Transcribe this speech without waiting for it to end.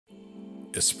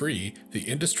ESPRIT, the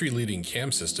industry-leading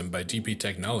cam system by DP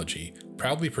Technology,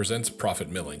 proudly presents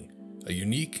ProfitMilling, a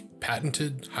unique,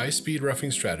 patented, high-speed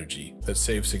roughing strategy that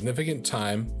saves significant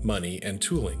time, money, and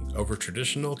tooling over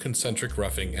traditional concentric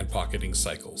roughing and pocketing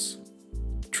cycles.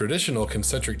 Traditional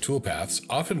concentric toolpaths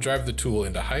often drive the tool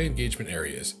into high engagement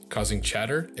areas, causing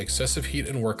chatter, excessive heat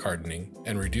and work hardening,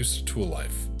 and reduced tool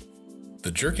life.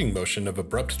 The jerking motion of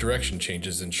abrupt direction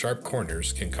changes in sharp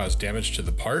corners can cause damage to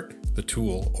the part, the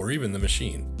tool, or even the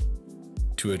machine.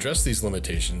 To address these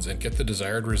limitations and get the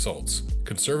desired results,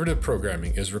 conservative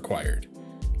programming is required.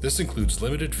 This includes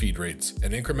limited feed rates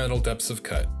and incremental depths of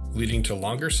cut, leading to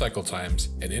longer cycle times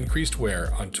and increased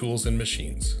wear on tools and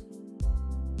machines.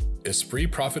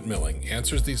 ESPRIT ProfitMilling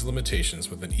answers these limitations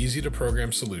with an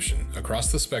easy-to-program solution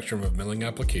across the spectrum of milling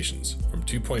applications from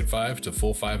 2.5 to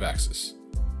full 5-axis.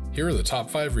 Here are the top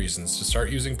 5 reasons to start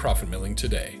using ProfitMilling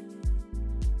today.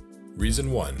 Reason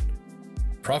 1.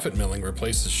 ProfitMilling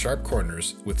replaces sharp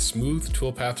corners with smooth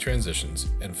toolpath transitions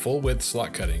and full-width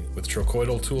slot cutting with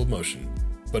trochoidal tool motion,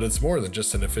 but it's more than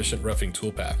just an efficient roughing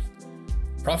toolpath.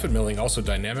 ProfitMilling also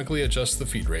dynamically adjusts the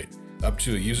feed rate up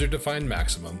to a user-defined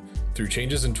maximum through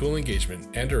changes in tool engagement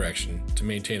and direction to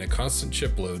maintain a constant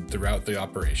chip load throughout the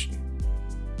operation.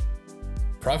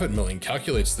 ProfitMilling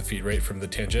calculates the feed rate from the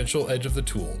tangential edge of the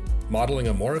tool, modeling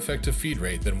a more effective feed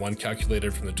rate than one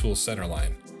calculated from the tool's center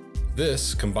line.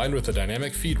 This, combined with a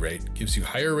dynamic feed rate, gives you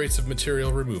higher rates of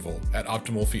material removal at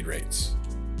optimal feed rates.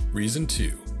 Reason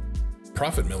 2.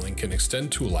 ProfitMilling can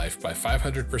extend tool life by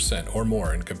 500% or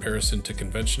more in comparison to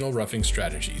conventional roughing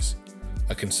strategies.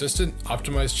 A consistent,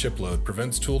 optimized chip load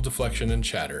prevents tool deflection and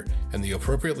chatter, and the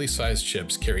appropriately sized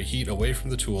chips carry heat away from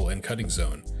the tool and cutting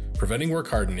zone, preventing work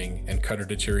hardening and cutter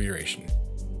deterioration.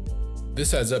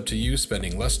 This adds up to you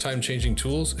spending less time changing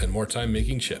tools and more time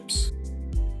making chips.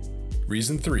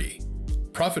 Reason 3.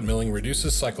 ProfitMilling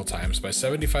reduces cycle times by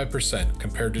 75%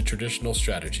 compared to traditional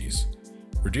strategies.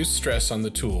 Reduced stress on the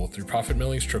tool through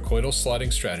ProfitMilling's trochoidal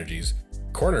slotting strategies,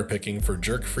 corner picking for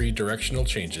jerk-free directional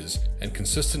changes, and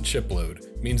consistent chip load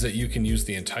means that you can use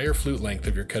the entire flute length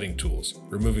of your cutting tools,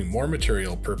 removing more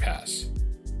material per pass.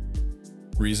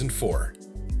 Reason 4.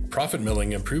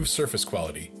 ProfitMilling improves surface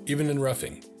quality, even in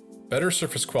roughing. Better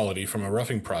surface quality from a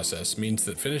roughing process means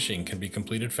that finishing can be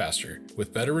completed faster,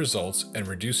 with better results and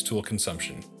reduced tool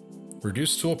consumption.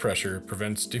 Reduced tool pressure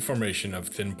prevents deformation of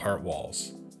thin part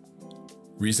walls.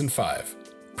 Reason 5.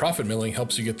 ProfitMilling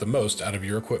helps you get the most out of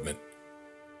your equipment.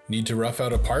 Need to rough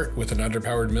out a part with an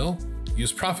underpowered mill?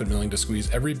 Use ProfitMilling to squeeze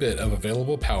every bit of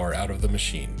available power out of the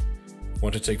machine.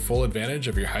 Want to take full advantage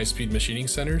of your high-speed machining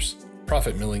centers?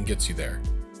 ProfitMilling gets you there.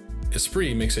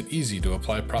 ESPRIT makes it easy to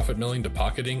apply ProfitMilling to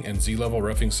pocketing and Z-level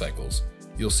roughing cycles.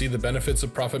 You'll see the benefits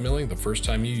of ProfitMilling the first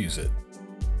time you use it.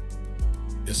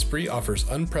 ESPRIT offers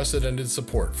unprecedented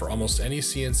support for almost any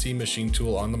CNC machine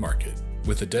tool on the market,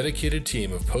 with a dedicated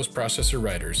team of post-processor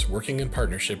writers working in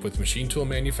partnership with machine tool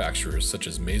manufacturers such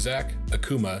as Mazak,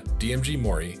 Akuma, DMG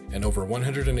Mori, and over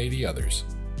 180 others,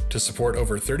 to support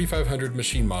over 3,500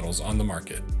 machine models on the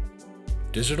market.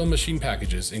 Digital machine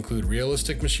packages include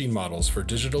realistic machine models for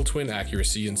digital twin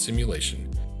accuracy and simulation,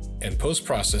 and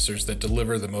post-processors that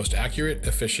deliver the most accurate,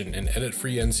 efficient, and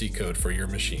edit-free NC code for your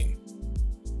machine.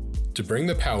 To bring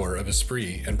the power of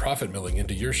ESPRIT and ProfitMilling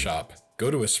into your shop, go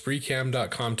to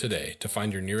ESPRITCAM.com today to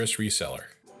find your nearest reseller.